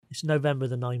It's November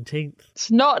the 19th.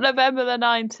 It's not November the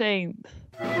 19th.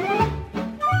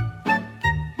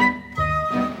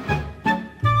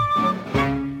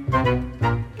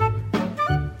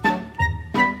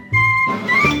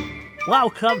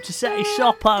 Welcome to Seti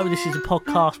Shoppo. This is a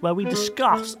podcast where we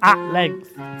discuss at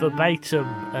length, verbatim,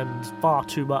 and far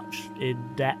too much in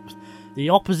depth, the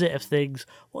opposite of things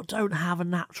what don't have a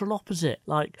natural opposite.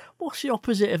 Like, what's the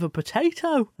opposite of a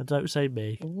potato? And don't say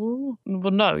me. Ooh.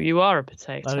 Well, no, you are a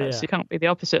potato, so you can't be the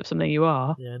opposite of something you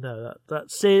are. Yeah, no,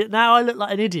 that's see, now I look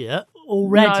like an idiot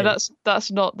already. No,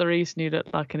 that's not the reason you look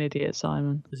like an idiot,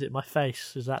 Simon. Is it my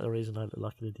face? Is that the reason I look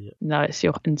like an idiot? No, it's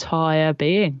your entire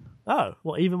being. Oh,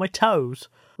 what, even my toes?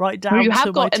 Right down well, you to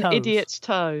have got my toes. an idiot's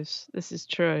toes. This is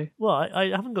true. Well, I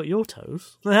haven't got your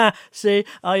toes. See,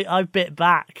 I bit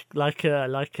back like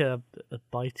a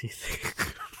bitey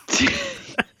thing.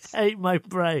 Hate my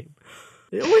brain.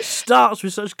 It always starts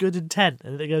with such good intent,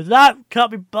 and then it goes, no,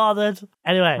 can't be bothered.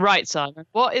 Anyway. Right, Simon.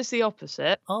 What is the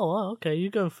opposite? Oh, well, okay, you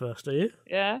go first, are you?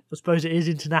 Yeah. I suppose it is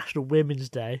International Women's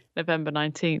Day. November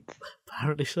 19th.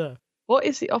 Apparently so. What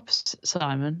is the opposite,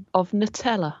 Simon, of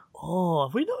Nutella? Oh,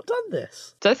 have we not done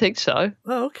this? Don't think so.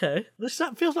 Oh, okay.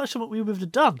 That feels like something we would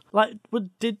have done. Like,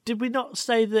 did we not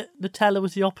say that Nutella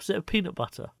was the opposite of peanut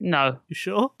butter? No. You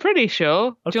sure? Pretty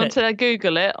sure. Okay. Do you want to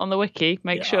Google it on the wiki?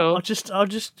 Make sure. I'll just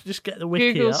get the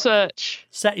wiki Google up. search.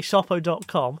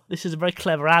 SetiShoppo.com. This is a very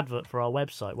clever advert for our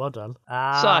website. Well done.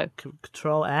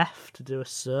 Control F to do a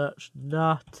search.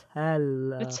 Nutella.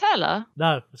 Nutella?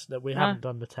 No, we haven't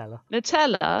done Nutella.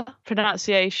 Nutella,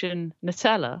 pronunciation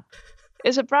Nutella,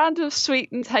 is a brand of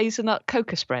sweetened hazelnut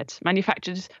cocoa spread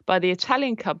manufactured by the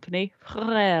Italian company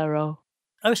Ferrero.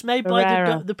 Oh, it's made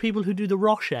by the people who do the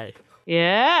Rocher.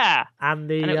 Yeah. And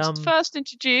it was first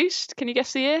introduced. Can you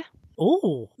guess the year?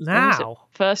 Oh, now.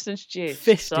 First introduced.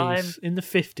 50s. In the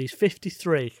 50s.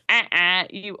 53.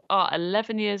 You are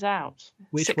 11 years out.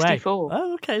 Which 64. way?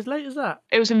 Oh, okay. As late as that.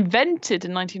 It was invented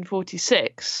in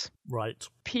 1946. Right.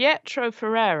 Pietro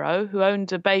Ferrero, who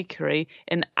owned a bakery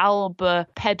in Alba,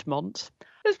 Piedmont.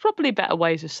 There's probably better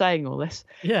ways of saying all this.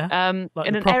 Yeah. In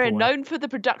an area known for the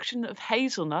production of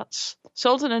hazelnuts,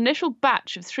 sold an initial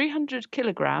batch of 300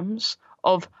 kilograms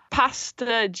of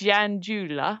pasta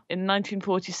giangiula in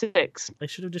 1946. They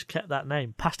should have just kept that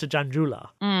name, pasta giangiula.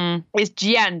 It's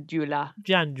giangiula.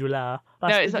 Giangiula.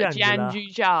 No, it's like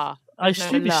giangiula. I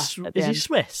assume is he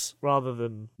Swiss rather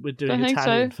than we're doing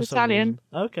Italian for some reason?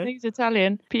 Okay. I think it's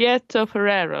Italian. Pietro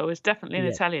Ferrero is definitely an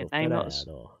Italian name.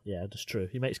 Yeah, that's true.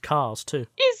 He makes cars too.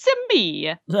 It's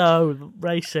me. No,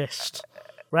 racist.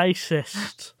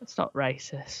 Racist. It's not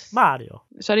racist. Mario.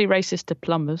 It's only racist to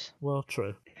plumbers. Well,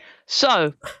 true.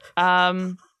 So, what?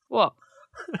 I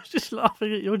was just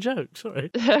laughing at your joke, sorry.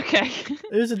 Okay.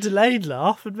 It was a delayed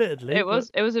laugh, admittedly. It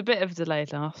was a bit of a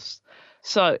delayed laugh.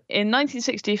 So, in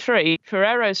 1963,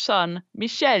 Ferrero's son,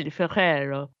 Michel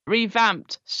Ferrero,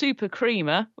 revamped Super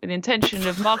Creamer with the intention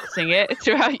of marketing it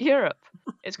throughout Europe.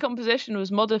 Its composition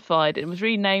was modified and was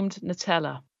renamed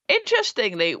Nutella.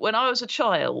 Interestingly, when I was a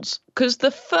child, because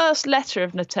the first letter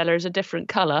of Nutella is a different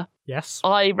colour, yes,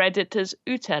 I read it as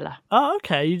Utella. Oh,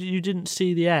 okay. You didn't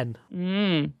see the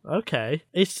N. Okay.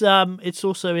 It's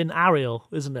also in Arial,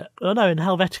 isn't it? Oh no, in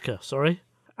Helvetica. Sorry,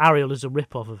 Arial is a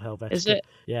rip-off of Helvetica. Is it?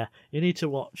 Yeah. You need to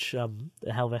watch the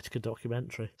Helvetica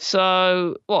documentary.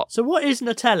 So what? So what is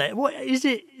Nutella? What is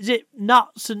it? Is it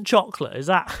nuts and chocolate? Is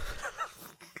that?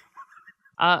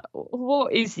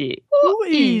 What is it? What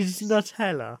is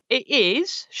Nutella? It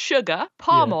is sugar,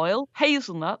 palm oil,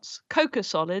 hazelnuts, cocoa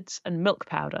solids, and milk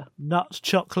powder. Nuts,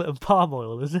 chocolate, and palm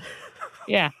oil, is it?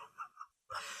 Yeah.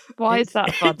 Why is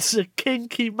that fun? It's a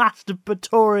kinky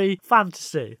masturbatory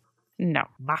fantasy. No.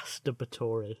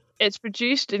 Masturbatory. It's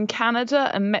produced in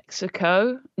Canada and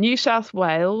Mexico, New South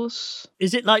Wales.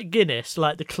 Is it like Guinness?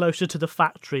 Like the closer to the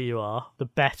factory you are, the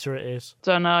better it is?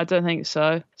 Don't know, I don't think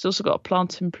so. It's also got a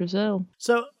plant in Brazil.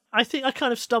 So I think I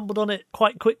kind of stumbled on it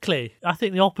quite quickly. I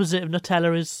think the opposite of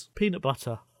Nutella is peanut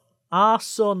butter. Our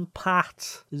son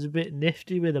Pat is a bit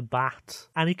nifty with a bat,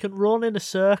 and he can run in a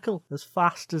circle as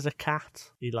fast as a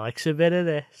cat. He likes a bit of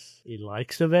this, he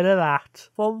likes a bit of that.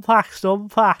 Fun fact, son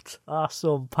Pat. Our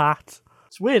son Pat.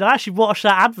 It's weird, I actually watched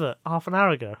that advert half an hour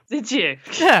ago. Did you?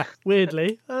 Yeah,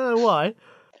 weirdly. I don't know why.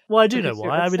 Well, I do know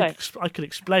why. I mean, I could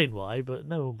explain why, but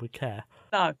no one would care.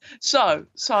 No. So,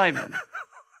 Simon,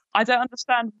 I don't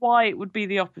understand why it would be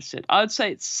the opposite. I would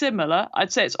say it's similar.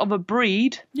 I'd say it's of a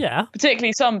breed. Yeah.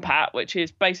 Particularly Sunpat, which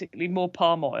is basically more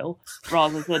palm oil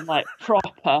rather than like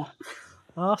proper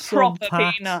Our son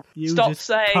Pat peanut. uses Stop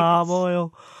saying palm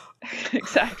oil.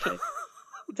 Exactly.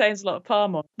 contains a lot of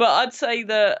palm oil. But I'd say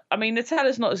that, I mean,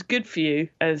 Nutella's not as good for you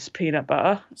as peanut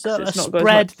butter. So it's a not got as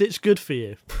spread much- that's good for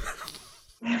you.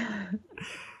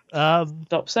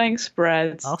 Stop saying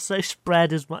spreads. I'll say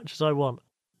spread as much as I want.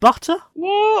 Butter?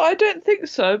 Well, I don't think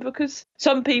so, because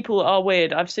some people are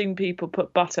weird. I've seen people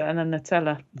put butter and then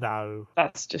Nutella. No.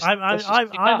 That's just. I'm too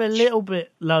a much. little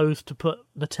bit loath to put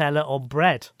Nutella on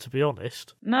bread, to be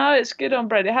honest. No, it's good on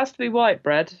bread. It has to be white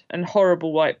bread, and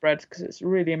horrible white bread, because it's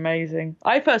really amazing.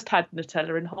 I first had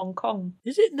Nutella in Hong Kong.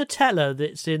 Is it Nutella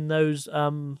that's in those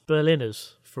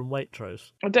Berliners from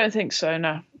Waitrose? I don't think so,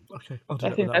 no. Okay,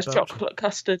 I think that's chocolate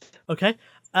custard. Okay.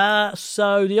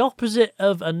 So the opposite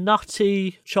of a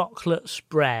nutty chocolate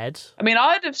spread. I mean,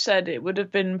 I'd have said it would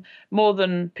have been more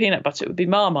than peanut butter. It would be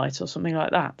Marmite or something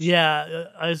like that. Yeah,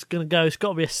 I was going to go, it's got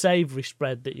to be a savoury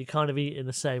spread that you kind of eat in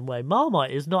the same way.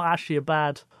 Marmite is not actually a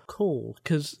bad call,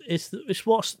 because it's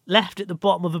what's left at the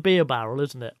bottom of a beer barrel,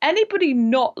 isn't it? Anybody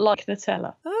not like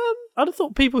Nutella? I'd have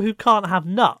thought people who can't have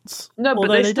nuts. No, but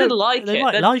although they still don't- like they it.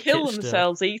 might They'd like kill it still.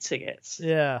 themselves eating it.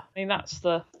 Yeah. I mean, that's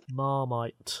the...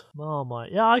 Marmite.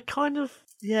 Yeah, I kind of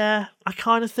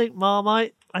think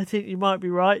Marmite. I think you might be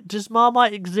right. Does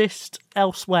Marmite exist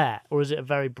elsewhere, or is it a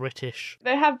very British?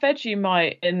 They have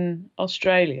Vegemite in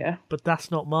Australia. But that's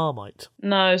not Marmite.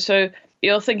 No, so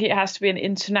you're thinking it has to be an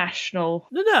international...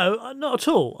 No, not at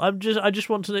all. I just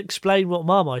want to explain what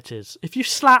Marmite is. If you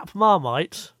slap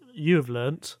Marmite, you have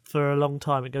learnt for a long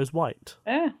time it goes white.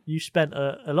 Yeah, You spent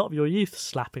a lot of your youth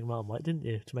slapping Marmite, didn't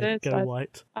you, to make it go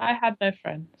white? I had no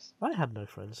friends. I had no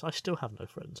friends. I still have no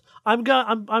friends. I'm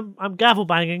gavel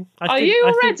banging. Are you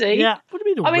already? Yeah. What do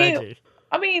you mean already?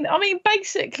 I mean,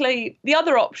 basically, the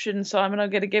other option, Simon, I'm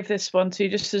going to give this one to you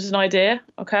just as an idea,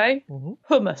 okay?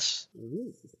 Mm-hmm. Hummus.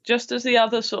 Just as the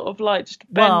other sort of like, just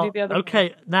bendy the other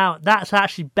okay, now that's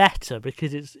actually better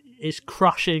because it's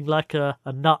crushing like a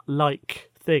nut-like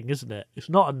thing, isn't it? It's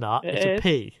not a nut, it's a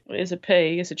pea. It is a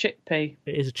pea, it's a chickpea.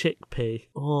 It is a chickpea.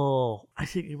 Oh, I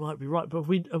think you might be right, but have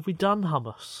we done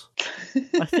hummus?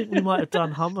 I think we might have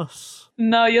done hummus.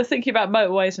 No, you're thinking about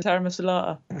motorways and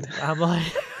taramasalata. Am I?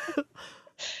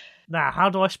 Now, how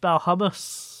do I spell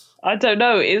hummus? I don't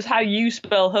know. It's how you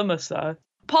spell hummus, though.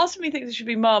 Part of me thinks it should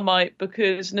be Marmite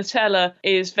because Nutella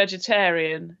is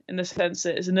vegetarian in the sense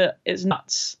that it's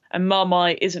nuts, and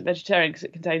Marmite isn't vegetarian because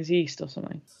it contains yeast or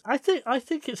something. I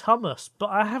think it's hummus, but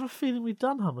I have a feeling we've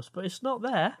done hummus, but it's not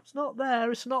there. It's not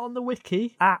there. It's not on the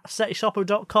wiki at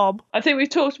setishoppo.com. I think we've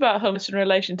talked about hummus in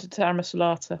relation to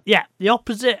taramasalata. Yeah, the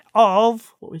opposite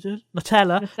of what we did,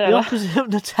 Nutella. The Nutella. opposite of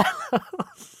Nutella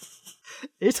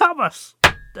is hummus.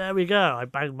 There we go. I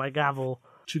banged my gavel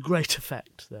to great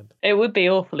effect then. It would be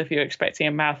awful if you were expecting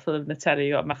a mouthful of Nutella,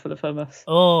 you got a mouthful of hummus.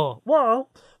 Oh, well,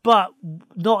 but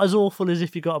not as awful as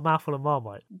if you got a mouthful of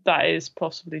Marmite. That is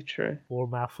possibly true. Or a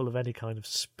mouthful of any kind of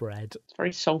spread. It's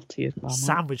very salty as Marmite.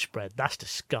 Sandwich spread, that's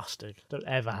disgusting. Don't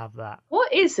ever have that.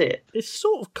 What is it? It's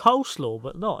sort of coleslaw,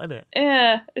 but not, isn't it?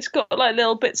 Yeah, it's got like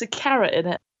little bits of carrot in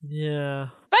it. Yeah.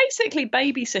 Basically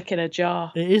baby sick in a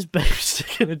jar. It is baby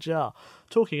stick in a jar.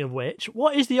 Talking of which,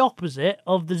 what is the opposite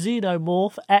of the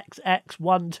xenomorph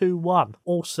XX121,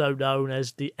 also known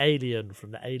as the alien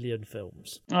from the Alien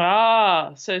films?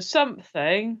 Ah, so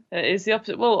something that is the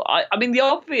opposite. Well, I mean, the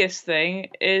obvious thing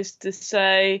is to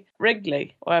say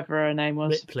Wrigley, whatever her name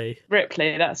was. Ripley.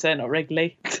 Ripley, that's it, not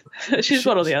Wrigley. She's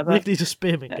one or the other. Wrigley's a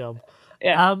spearmint gum.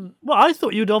 Yeah. Well, I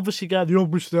thought you'd obviously go, the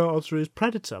obvious answer is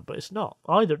Predator, but it's not.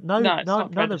 Either. No, it's not none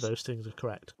of Predator. those things are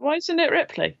correct. Why isn't it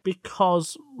Ripley?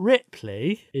 Because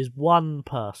Ripley is one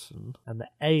person and the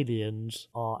aliens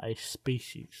are a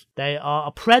species. They are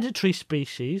a predatory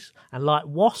species, and like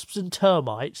wasps and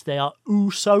termites, they are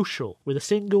oosocial, with a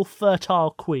single fertile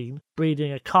queen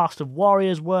breeding a caste of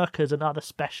warriors, workers, and other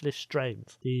specialist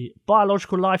strains. The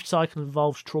biological life cycle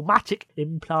involves traumatic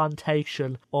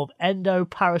implantation of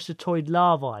endoparasitoid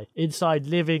larvae inside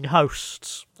living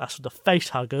hosts. That's the face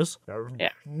huggers. Yeah.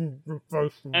 And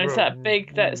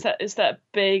it's that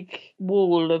big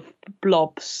wall of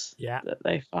blobs that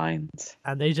they find.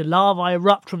 And these larvae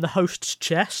erupt from the host's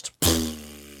chest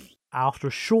after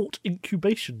a short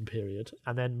incubation period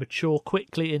and then mature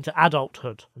quickly into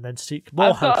adulthood and then seek more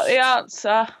I've hosts. got the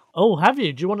answer. Oh, have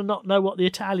you? Do you want to not know what the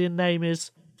Italian name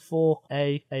is for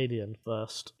a alien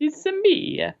first? It's a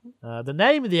me. The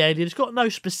name of the alien, it's got no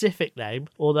specific name,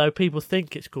 although people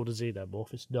think it's called a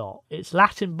xenomorph. It's not. Its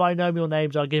Latin binomial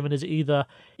names are given as either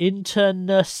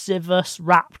Internusivus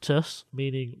raptus,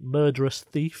 meaning murderous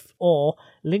thief, or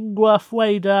Lingua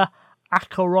fueda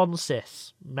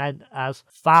acheronsis, meant as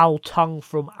foul tongue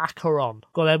from Acheron.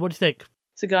 Go on then, what do you think?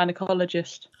 It's a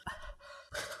gynecologist.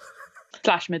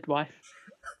 / midwife.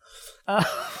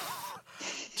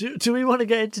 Do we want to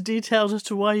get into details as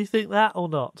to why you think that or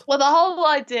not? Well, the whole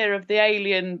idea of the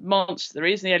alien monster, the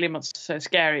reason the alien monster is so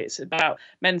scary, it's about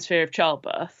men's fear of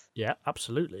childbirth. Yeah,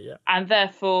 absolutely, yeah. And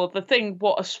therefore,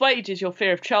 what assuages your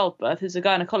fear of childbirth is a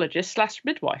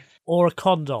gynecologist/midwife. Or a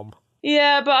condom.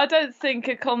 Yeah, but I don't think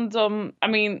a condom... I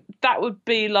mean, that would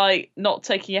be like not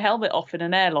taking your helmet off in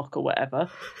an airlock or whatever.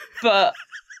 But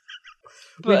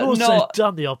We've also not...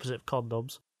 done the opposite of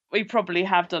condoms. We probably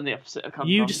have done the opposite of condoms.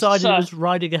 You decided it was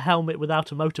riding a helmet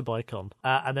without a motorbike on,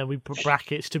 and then we put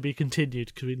brackets to be continued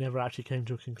because we never actually came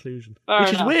to a conclusion.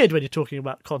 Which is weird when you're talking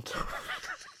about condoms.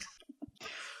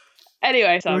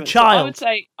 Anyway, Simon, you're a child. So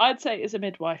I'd say it's a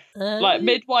midwife. Like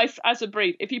midwife as a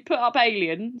breed. If you put up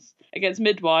aliens against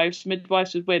midwives would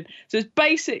win. So it's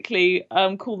basically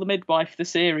Call the Midwife, the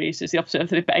series, is the opposite of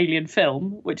the alien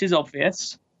film, which is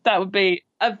obvious. That would be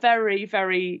a very,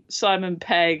 very Simon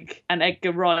Pegg and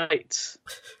Edgar Wright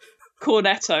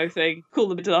cornetto thing. Call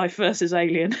the Midwife versus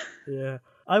Alien. Yeah.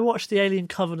 I watched the Alien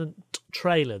Covenant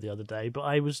trailer the other day, but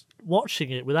I was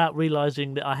watching it without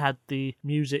realising that I had the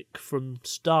music from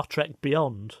Star Trek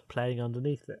Beyond playing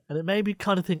underneath it. And it made me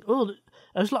kind of think,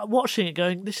 I was like watching it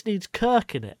going, this needs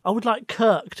Kirk in it. I would like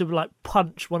Kirk to like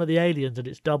punch one of the aliens in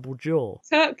its double jaw.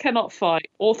 Kirk cannot fight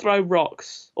or throw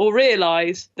rocks or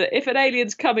realise that if an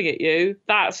alien's coming at you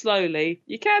that slowly,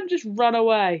 you can just run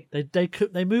away.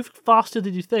 They move faster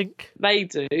than you think. They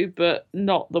do, but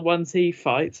not the ones he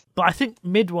fights. But I think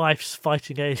midwives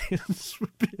fighting aliens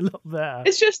would be a lot better.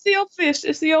 It's just the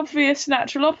obvious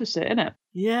natural opposite, isn't it?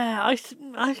 Yeah,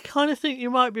 I kind of think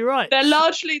you might be right. They're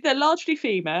largely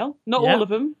female. Not all of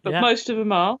them, but most of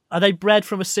them are. Are they bred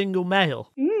from a single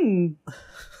male?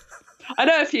 I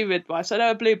know a few midwives. I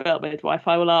know a blue belt midwife.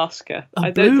 I will ask her.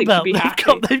 I don't think she'd be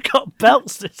happy. They've got belt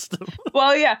system.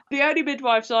 Well, yeah. The only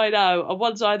midwives I know are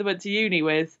ones I either went to uni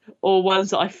with or ones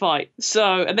that I fight.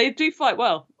 So, and they do fight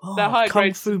well. They're high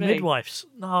grade. Kung Fu midwives.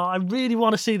 No, I really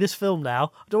want to see this film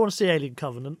now. I don't want to see Alien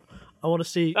Covenant. I want to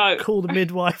see Call the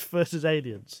Midwife versus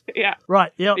aliens. Yeah.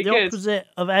 Right, the opposite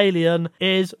of Alien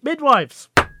is midwives.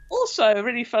 Also, a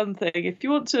really fun thing, if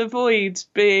you want to avoid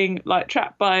being like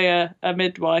trapped by a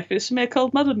midwife, is smear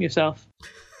cold mud on yourself.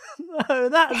 No,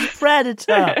 that's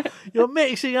Predator. You're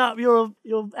mixing up your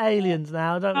aliens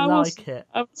now. I don't like it.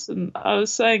 I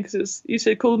was saying because you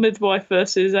said Call the Midwife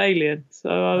versus Alien, so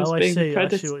I was being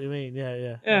Predator. I see what you mean.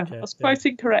 Yeah. Okay, I was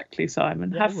quoting correctly,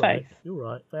 Simon. Have faith. Right. You're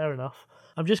right. Fair enough.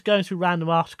 I'm just going through random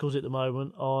articles at the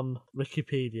moment on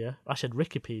Wikipedia. I said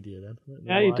Wikipedia then.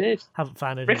 Yeah, you did. Haven't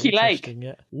found anything interesting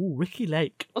yet. Ooh, Ricki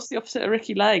Lake. What's the opposite of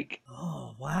Ricki Lake?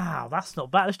 Oh, wow. That's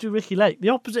not bad. Let's do Ricki Lake. The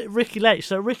opposite of Ricki Lake.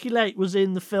 So Ricki Lake was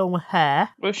in the film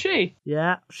Hair. Was she?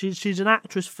 Yeah. She's an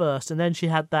actress first, and then she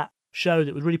had that show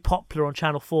that was really popular on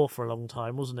Channel 4 for a long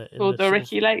time, wasn't it? Called the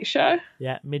Ricki Lake Show?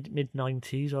 Yeah,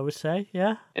 mid-90s, I would say,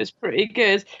 yeah. It's pretty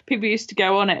good. People used to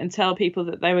go on it and tell people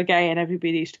that they were gay, and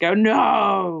everybody used to go,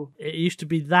 no! It used to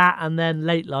be that and then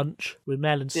Late Lunch with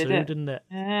Mel and Sue, didn't it?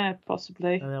 Yeah,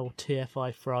 possibly. And then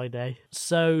TFI Friday.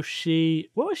 So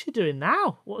what is she doing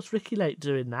now? What's Ricki Lake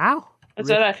doing now? I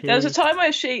don't know. There was a time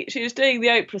where she was doing the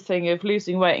Oprah thing of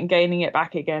losing weight and gaining it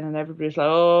back again, and everybody was like,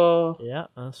 oh. Yeah,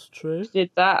 that's true. She did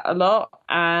that a lot.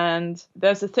 And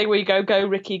there's a thing where you go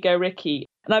Ricki, go Ricki.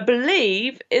 And I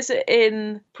believe, is it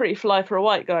in Pretty Fly for a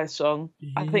White Guy song?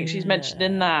 Yes. I think she's mentioned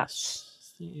in that.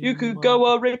 You could go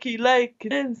on Ricki Lake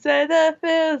and say that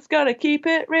feels gotta keep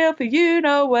it real for you,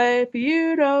 no way, for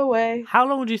you, no way. How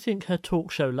long do you think her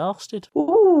talk show lasted?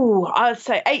 Ooh, I'd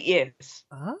say 8 years.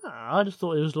 I just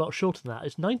thought it was a lot shorter than that.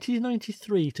 It's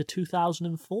 1993 to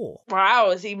 2004.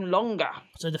 Wow, it's even longer.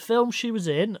 So the films she was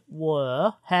in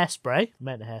were Hairspray,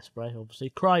 meant Hairspray, obviously,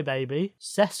 Crybaby,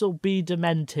 Cecil B.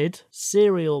 Demented,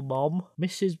 Serial Mom,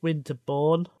 Mrs.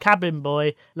 Winterbourne, Cabin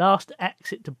Boy, Last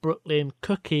Exit to Brooklyn,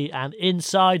 Cookie, and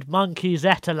Inside Monkey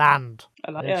Zetterland.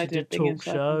 I like the idea. She did talk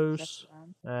shows.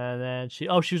 And then she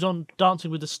was on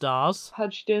Dancing with the Stars.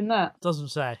 How'd she doing that? Doesn't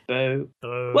say. Boo.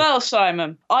 Well,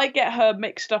 Simon, I get her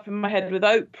mixed up in my head with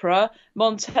Oprah,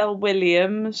 Montel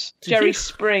Williams, Jerry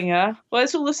Springer. Well,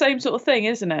 it's all the same sort of thing,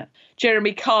 isn't it?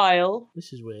 Jeremy Kyle.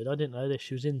 This is weird. I didn't know this.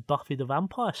 She was in Buffy the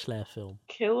Vampire Slayer film.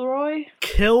 Kilroy?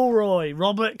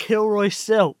 Robert Kilroy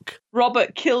Silk.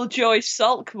 Robert Killjoy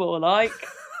Sulk, more like.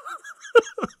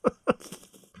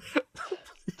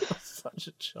 You're such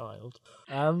a child.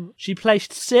 She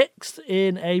placed 6th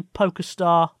in a poker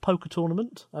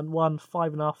tournament and won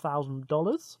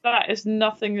 $5,500. That is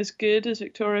nothing as good as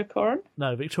Victoria Coren.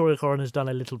 No, Victoria Coren has done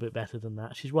a little bit better than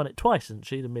that. She's won it twice, hasn't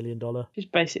she? The $1 million. She's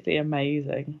basically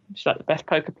amazing. She's like the best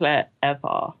poker player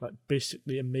ever. Like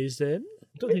basically amazing.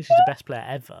 I don't think she's the best player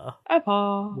ever. Ever.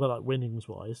 Well, like winnings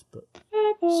wise, but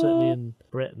certainly in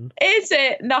Britain. Is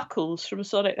it Knuckles from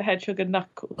Sonic the Hedgehog and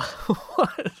Knuckles?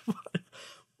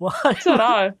 Why? I don't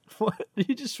know.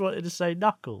 You just wanted to say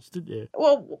Knuckles, didn't you?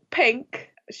 Well, pink.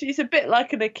 She's a bit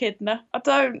like an echidna.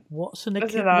 What's an I don't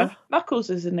echidna? know. Knuckles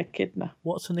is an echidna.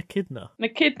 What's an echidna? An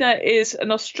echidna is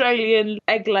an Australian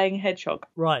egg-laying hedgehog.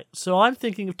 Right, so I'm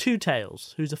thinking of Two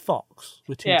Tails, who's a fox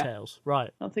with two tails.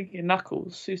 Right. I'm thinking of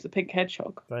Knuckles, who's the pink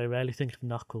hedgehog. Very rarely think of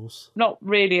Knuckles. Not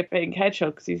really a pink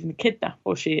hedgehog because he's an echidna,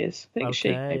 or she is. I think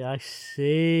she. Okay, I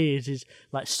see. It is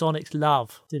like Sonic's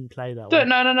love. Didn't play that one.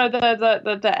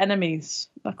 No, they're enemies.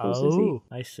 Knuckles, is he? Oh,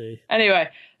 I see. Anyway,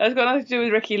 that's got nothing to do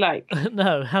with Ricki Lake.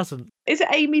 No, it hasn't. Is it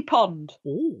Amy Pond?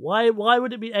 Oh, why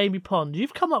would it be Amy Pond?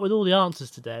 You've come up with all the answers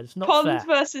today. It's not Pond fair.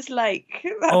 versus Lake.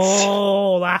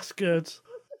 Oh, that's good.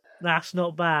 That's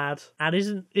not bad. And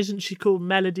isn't she called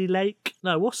Melody Lake?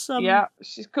 No, what's Yeah,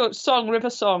 she's called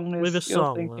River Song. River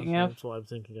Song. Thinking That's what I'm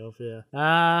thinking of.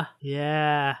 Yeah.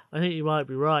 Yeah. I think you might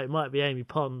be right. It might be Amy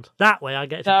Pond. That way, I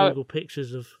get to Google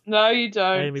pictures of. No, you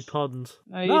don't. Amy Pond.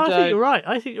 No, you don't.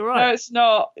 I think you're right. No, it's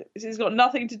not. It's got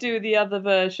nothing to do with the other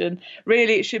version.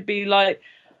 Really, it should be like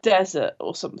desert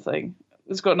or something.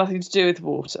 It's got nothing to do with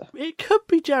water. It could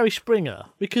be Jerry Springer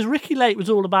because Ricki Lake was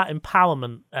all about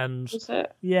empowerment and Was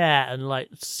it? Yeah, and like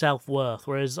self-worth.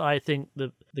 Whereas I think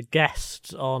the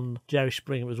guest on Jerry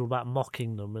Springer was all about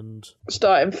mocking them and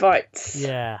starting fights.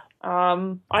 Yeah.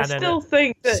 I still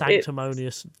think that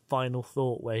sanctimonious final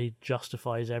thought where he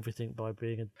justifies everything by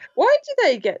being a. Why do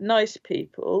they get nice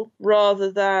people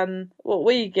rather than what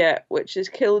we get, which is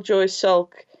Killjoy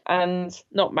Sulk? And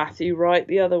not Matthew Wright,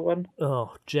 the other one.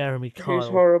 Oh, Jeremy Kyle. Who's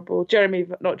horrible.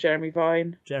 Not Jeremy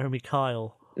Vine. Jeremy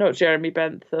Kyle. Not Jeremy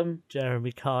Bentham.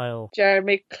 Jeremy Kyle.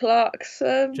 Jeremy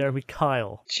Clarkson. Jeremy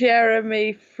Kyle.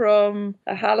 Jeremy from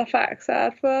a Halifax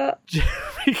advert.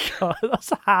 Jeremy Kyle.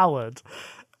 That's Howard.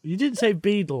 You didn't say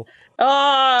Beadle.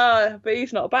 Ah, but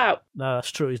he's not about. No,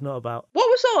 that's true. He's not about. What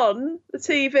was on the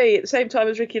TV at the same time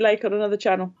as Ricki Lake on another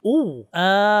channel? Ooh.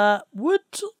 Would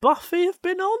Buffy have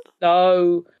been on?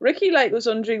 No. Ricki Lake was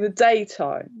on during the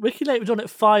daytime. Ricki Lake was on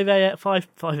at 5 p.m.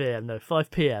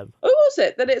 Who was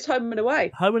it? Then it's Home and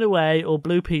Away. Home and Away or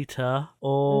Blue Peter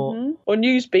or... Or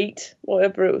Newsbeat,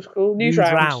 whatever it was called.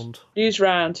 Newsround.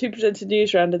 Newsround. Who presented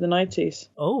Newsround in the 90s?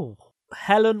 Oh.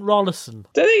 Helen Rollison.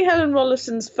 Do you think Helen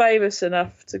Rollison's famous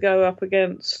enough to go up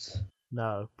against?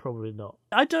 No, probably not.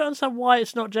 I don't understand why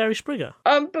it's not Jerry Springer.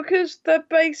 Because they're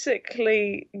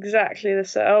basically exactly the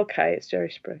same. Okay, it's Jerry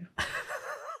Springer.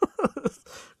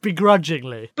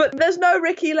 Begrudgingly. But there's no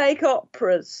Ricki Lake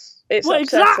operas. It's upsetting.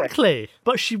 Exactly.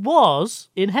 But she was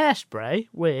in Hairspray,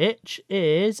 which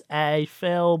is a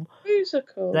film...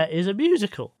 Musical. That is a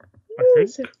musical, I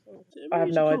think. I have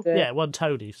no idea. Yeah, it won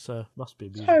Tony, so must be a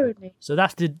musical. Tony. So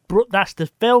that's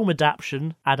the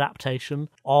film adaptation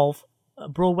of a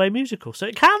Broadway musical. So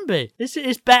it can be. This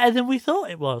is better than we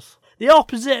thought it was. The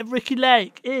opposite of Ricki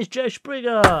Lake is Joe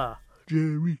Springer.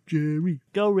 Jerry.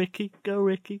 Go Ricki.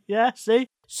 Yeah, see?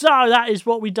 So that is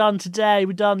what we done today.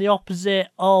 We done the opposite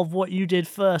of what you did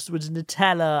first, was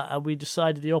Nutella, and we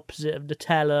decided the opposite of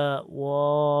Nutella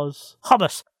was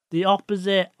hummus. The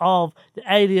opposite of the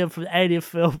alien from the Alien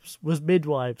films was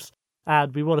midwives.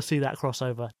 And we want to see that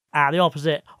crossover. And the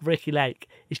opposite of Ricki Lake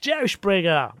is Jerry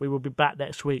Springer. We will be back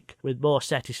next week with more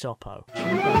Seti Sopo.